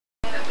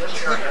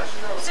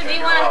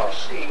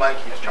Mike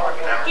keeps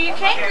talking now. Do you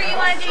cake or you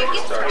want to do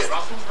gift cards?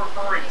 Russell's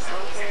referring to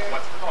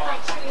what's called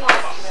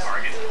pop-up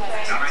target,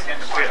 an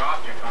unidentified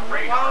object on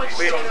radar. It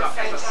shows up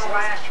as a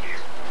slash here.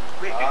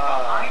 It's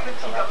behind the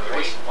TWA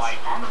light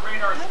on the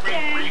radar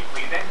screen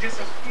briefly, then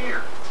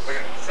disappears.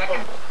 Second.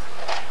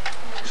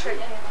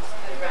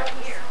 Right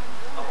here.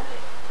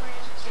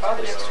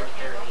 Probably so.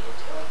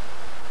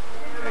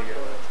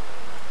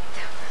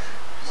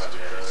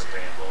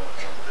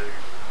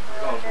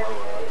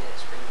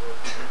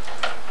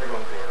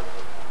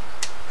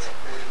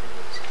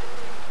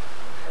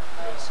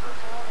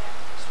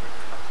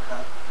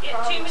 Get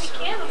too many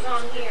candles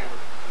on here.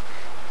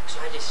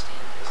 So I just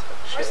stand this.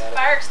 Where's the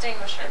fire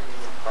extinguisher?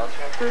 I'll do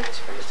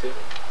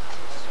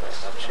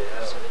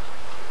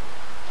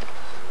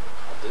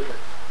it.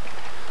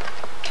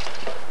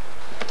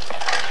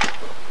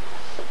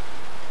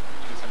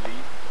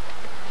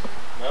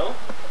 No?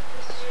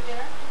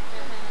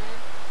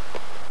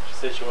 She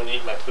said she wouldn't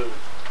eat my food.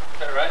 Is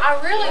that right? I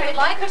really would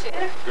like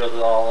to. Grilled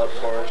it all up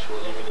for her. She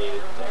wouldn't even eat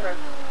it.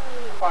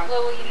 Well,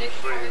 will you do it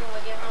for me when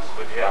we get home?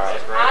 Would you have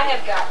muskrat? I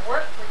have got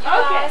work for you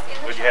guys in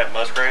the Would you have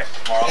muskrat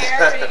tomorrow? Are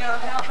you gonna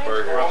help me?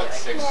 Burger.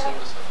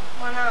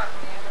 Why not?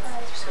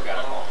 Still got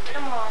them all.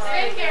 Come on.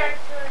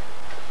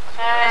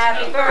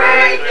 Happy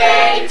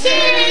birthday to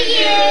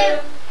you.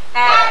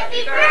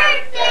 Happy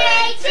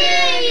birthday to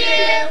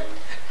you.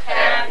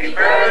 Happy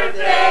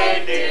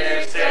birthday,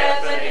 dear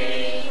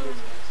Stephanie.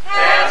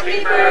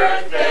 Happy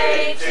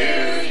birthday to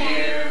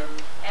you.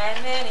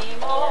 And many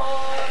more.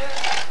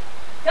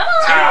 Come on!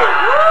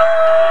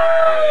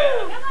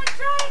 Come on,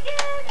 try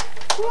again.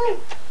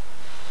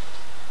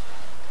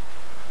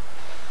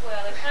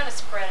 Well, they kind of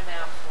spread them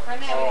out for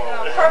me.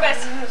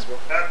 Purpose.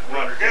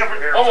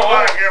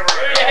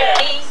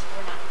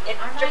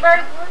 It's your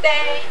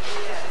birthday.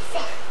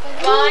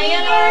 Flying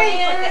in.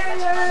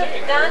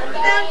 Dun,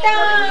 dun,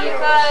 dun.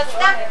 Because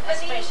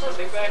Stephanie.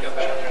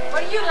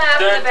 What are you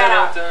laughing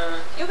about?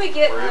 You'll be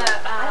getting the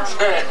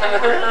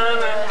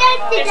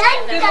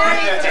Good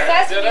Morning to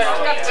Sesame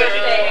Street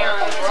today.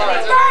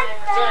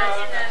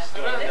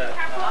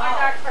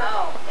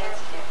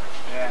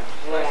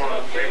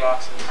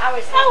 I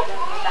was hoping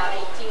about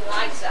 18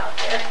 lights out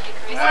there.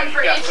 One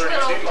for each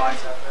little.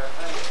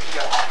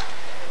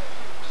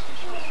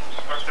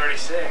 Or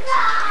 36.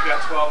 You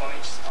got 12 on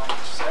each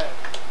set.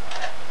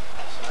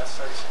 So that's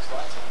 36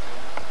 lights out there.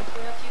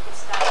 Well, if you could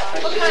stop by.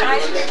 What kind of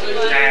ice cream do you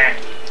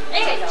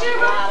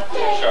want?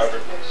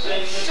 Sharper.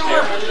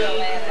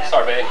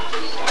 Sorry, babe.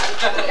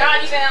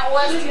 God, you've been out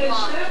west too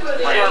long.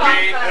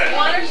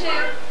 One or two.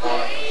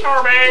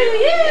 Sorbet. To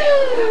you.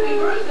 Happy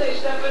birthday,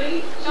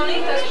 Stephanie. Don't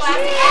eat those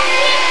plastic.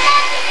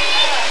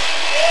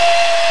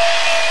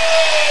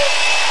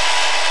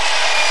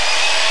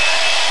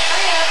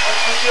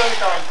 What's the other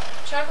kind?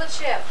 Chocolate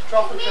chip.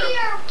 Chocolate chip.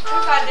 If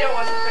I did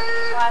one with the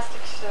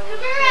plastic stuff. I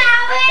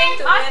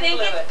think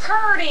it's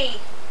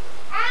Purdy.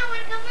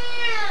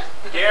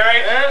 Gary?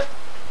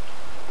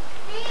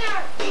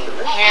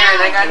 Karen,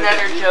 I got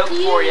another joke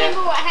for you. Do you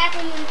remember what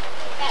happened when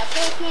that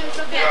first man was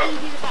looking at me?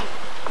 He was like,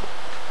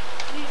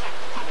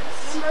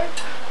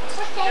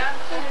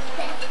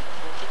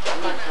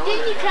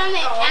 didn't you tell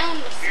me that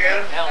Alan was sick?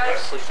 Alan was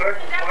asleep.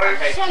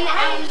 Tell me that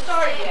Alan was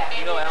sick.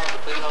 You know Alan was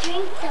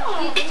asleep?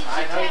 Did you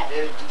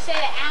say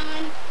that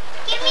Alan?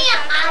 Give me a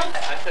ice.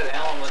 I said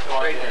Alan was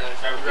straight and I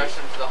rushed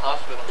him to the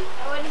hospital.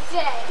 What did you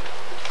say?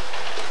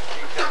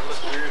 He kind of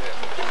looked weird at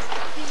me.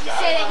 Did you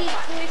say that he's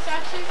a police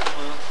officer?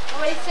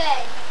 What did he say?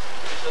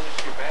 He said it's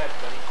too bad,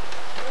 buddy.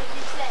 What did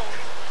you say?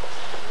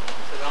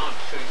 I said, I'll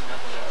show you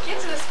nothing else.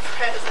 Get to this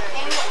present.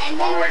 And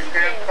then what did you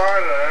do?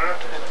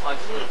 Like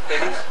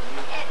things.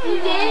 You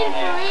did?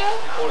 For real?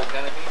 He pulled a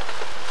gun at me.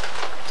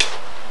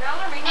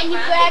 And you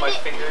Put grabbed my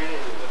it? finger in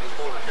it and he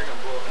pulled the trigger and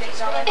blew up.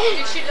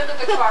 Did she look at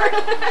the card?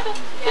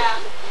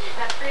 Yeah.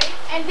 That's pretty.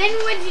 And then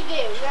what did you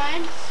do?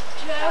 Run?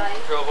 Drove?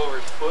 Drove over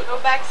his foot. Go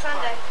back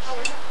Sunday.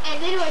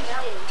 And then what did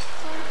you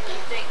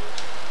do?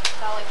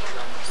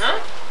 Huh?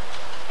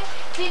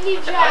 Didn't you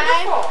drive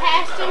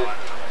past him?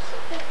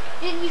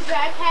 Didn't you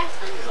drive past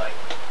him? He's like,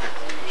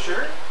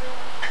 sure?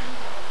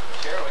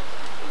 Sure.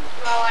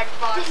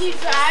 Did you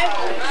drive?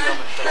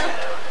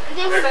 And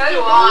then what So did you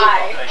do do?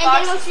 I. And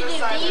then what you did,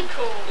 leave?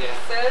 Yeah.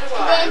 So do And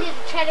I. then did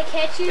you try to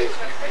catch him? Did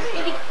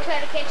you try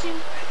to catch him?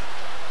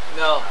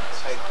 No.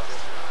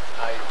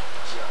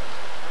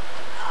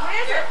 What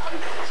is it?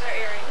 Those are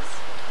earrings.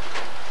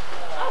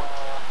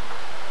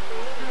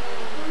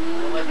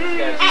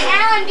 And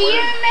Alan, do you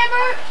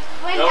remember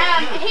when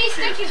he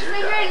stuck his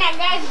finger in that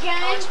guy's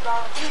gun? And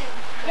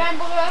the gun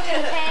blew up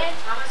in his hand?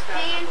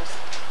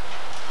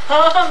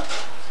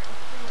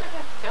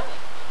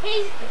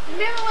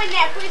 Remember when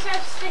that police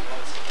officer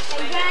stuck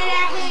a gun in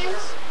our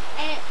hands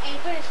and he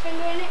put his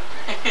finger in it?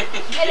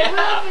 And it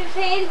blew up in his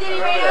hand, then he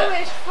ran over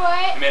his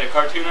foot, You made a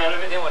cartoon out of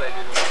it? Then what I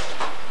did was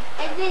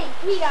and then he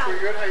peed on it.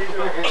 Good, how you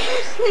doing?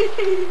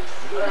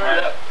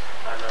 Right up.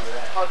 I remember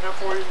that. Hot enough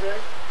for you today?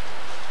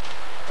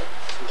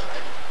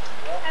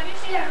 Have you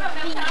seen him at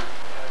Milltown?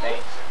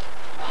 Thanks.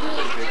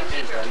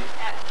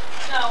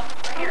 No,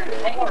 right here.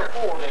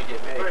 They get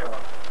big.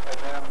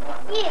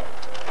 You.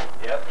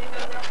 Yep.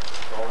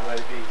 The only way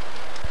to be.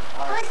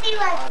 Let's see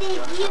what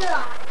big you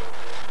are.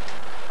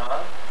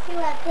 Huh? See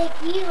what big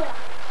you are.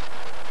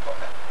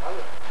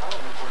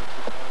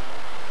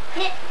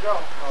 Hit. Go.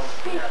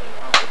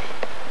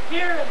 Do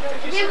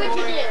what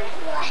you do.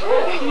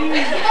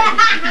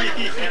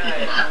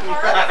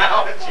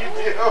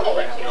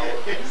 What'd you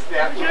do? You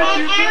snapped Hey,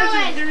 it.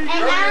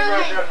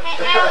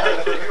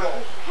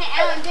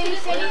 Alan, did he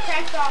say he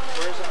cracked all of it?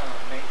 Where's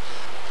Nate?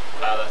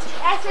 That's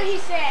That's what he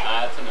said.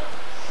 that's enough.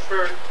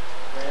 For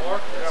more?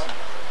 Yeah.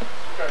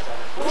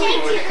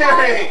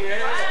 Thank you.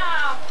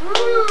 Wow.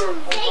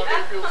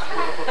 Thank you.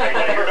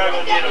 You're not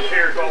gonna get a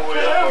pair all the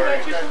way up, are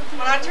you?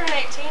 When I turn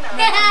 18, I'm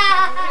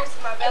here's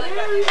my belly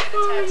button to get a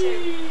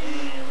tattoo.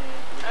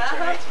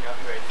 Uh-huh.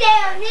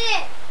 Down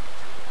it.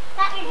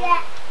 That is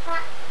that.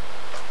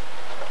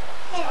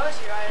 I told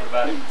you I What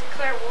about it?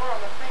 declare war on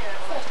the planet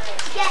when I turn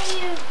 18. Got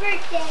your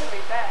birthday. It'll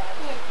be bad.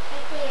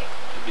 Right there.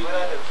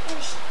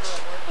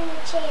 In the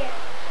chair.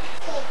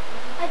 Okay.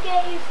 I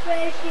got your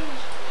freshies.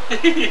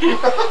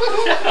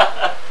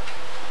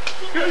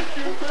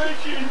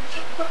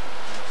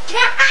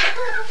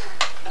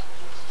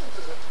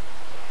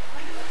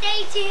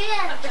 Stay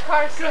tuned. The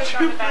card says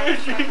on the back.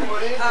 Say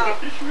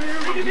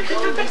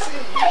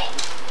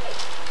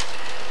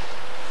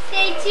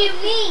to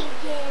me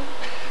again.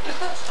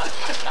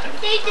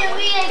 Say to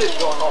me again.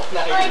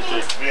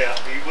 Yeah,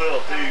 he will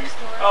too.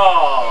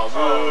 Oh,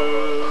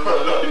 boo.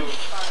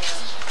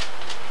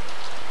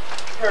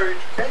 Gary,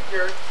 okay,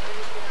 Gary.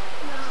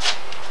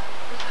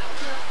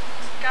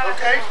 Gotta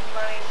Okay. have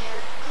money in here.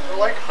 You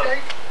like a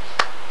cake?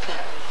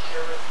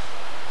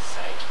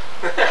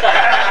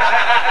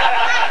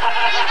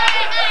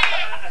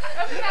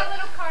 Open that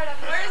little card up.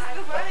 Where's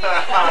the money?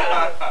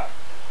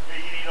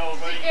 You need all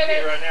the money you Get get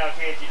it. right now,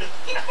 can't you?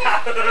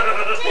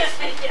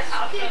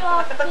 Get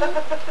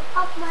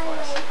off my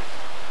leg.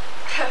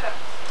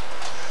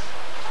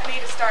 I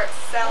need to start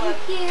selling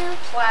Thank you.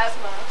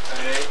 plasma.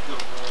 Hey,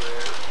 look over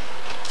there.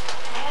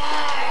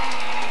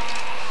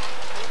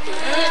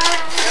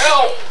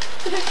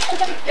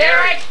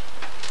 Derek!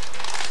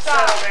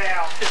 Stop.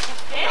 now.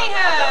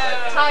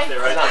 Anyhow. Stay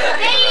right there.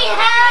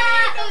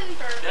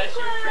 That's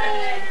your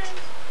friend.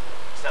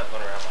 It's not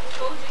going around.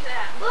 Told you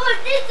that. Oh,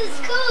 this is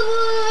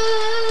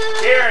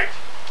cool. Derek!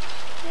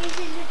 This is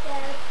the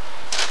best.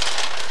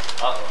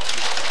 Uh-oh.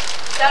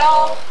 Is that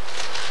all?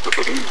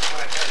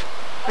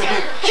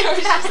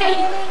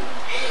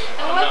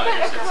 And what put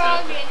a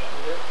frog in it?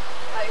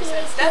 Like you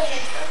said,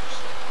 Stephanie.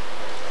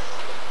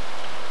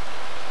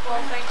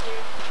 Well, thank you.